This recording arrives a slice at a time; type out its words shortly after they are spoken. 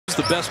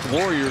the best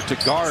Warrior to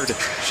guard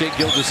Shai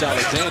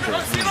Gilgeous-Alexander.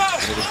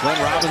 It was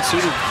Glenn Robinson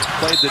who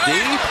played the D.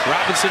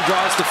 Robinson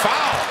draws the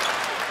foul.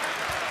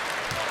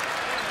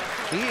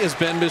 He has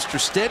been Mr.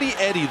 Steady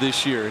Eddie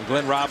this year. And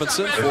Glenn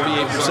Robinson, 48%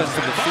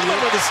 from the field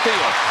with a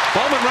steal.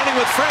 Bowman running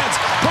with friends.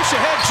 Push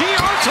ahead,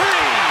 GR3.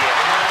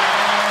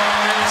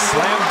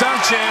 Slam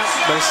dunk champ,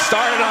 but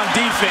started on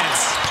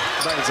defense.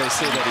 Right as I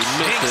say that, he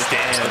missed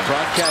it. The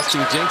broadcasting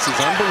jinx is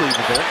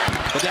unbelievable.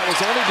 But that was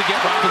only to get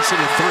Robinson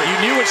a three. You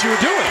knew what you were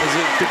doing. As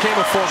it became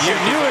a four. You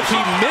knew if he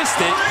missed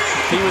it,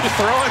 he would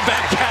throw it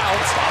back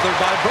out. Bothered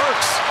by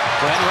Burks.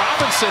 Glenn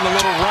Robinson, a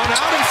little run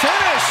out and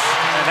finish.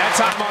 And that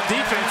time on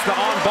defense, the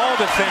on-ball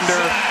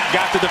defender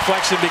got the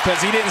deflection because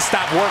he didn't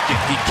stop working.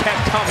 He kept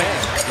coming.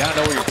 You gotta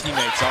know where your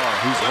teammates are,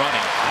 who's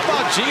running.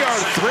 How about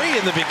GR3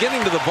 in the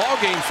beginning of the ball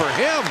game for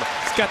him?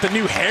 He's got the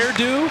new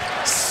hairdo.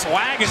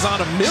 Swag is on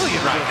a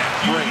million right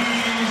now.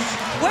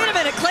 Wait a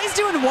minute, Clay's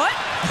doing what?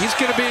 He's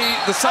gonna be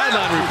the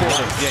sideline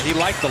reporter. Yeah, he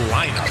liked the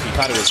lineup. He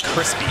thought it was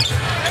crispy.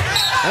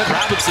 And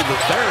Robinson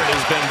III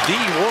has been the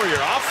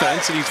Warrior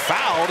offense, and he's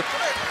fouled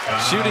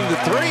shooting the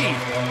three.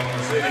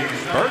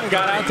 Burton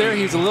got out there.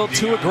 He's a little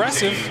too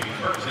aggressive.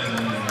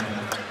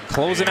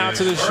 Closing out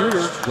to the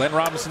shooter. Glenn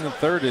Robinson III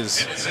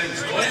has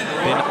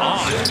been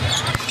on.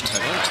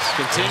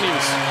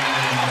 Continues.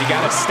 He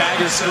got a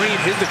stagger screen.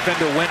 His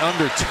defender went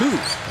under two.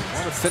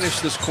 Want to finish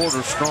this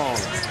quarter strong.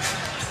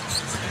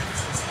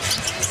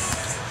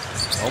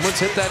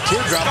 Bowman's hit that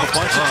teardrop a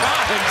bunch of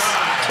times.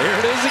 There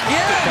it is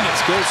again.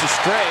 This goes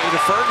astray to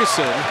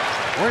Ferguson.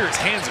 Warriors'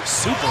 hands are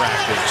super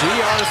active.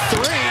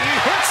 GR3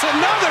 hits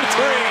another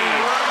three.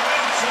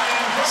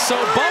 So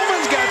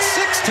Bowman's got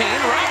 16.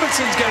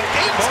 Robinson's got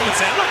 18. Bowman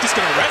said, I'm not just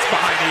going to rest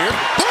behind here.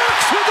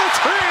 Burks with a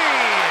three.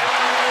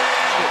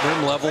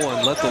 Rim level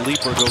and let the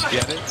leaper go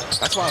get it.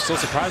 That's why I was so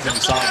surprised when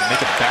we saw him make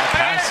a bad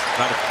pass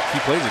not a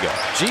few plays ago.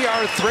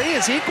 GR3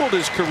 has equaled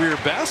his career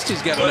best.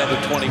 He's got another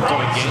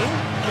 20-point game.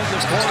 In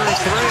the corner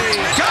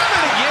three. Got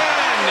it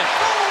again.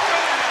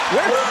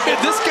 Where did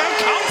this guy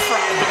come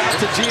from? Back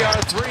to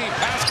GR3.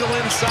 Pascal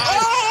inside.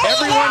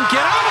 Everyone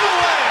get out of the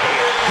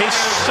way. His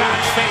shot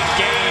fake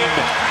game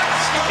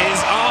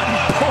is on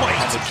point.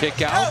 The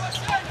kick out.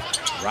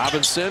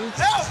 Robinson,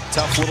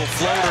 tough little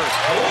floater.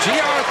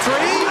 GR3,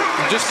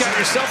 you just got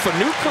yourself a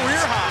new career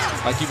high.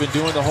 Like you've been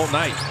doing the whole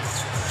night.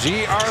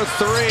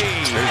 GR3.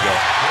 There you go.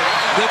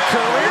 The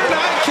career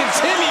night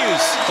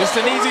continues. Just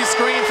an easy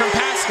screen from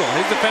Pascal.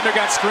 His defender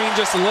got screened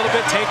just a little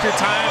bit. Take your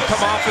time,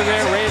 come off of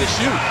there, ready to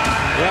shoot.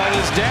 Well,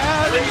 his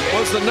dad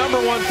was the #1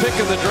 pick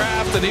in the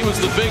draft, and he was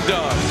the big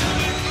dog.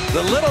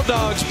 The little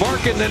dog's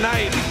barking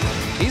tonight.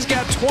 He's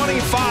got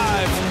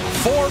 25,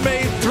 4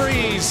 made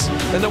threes,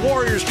 and the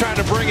Warriors trying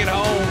to bring it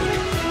home.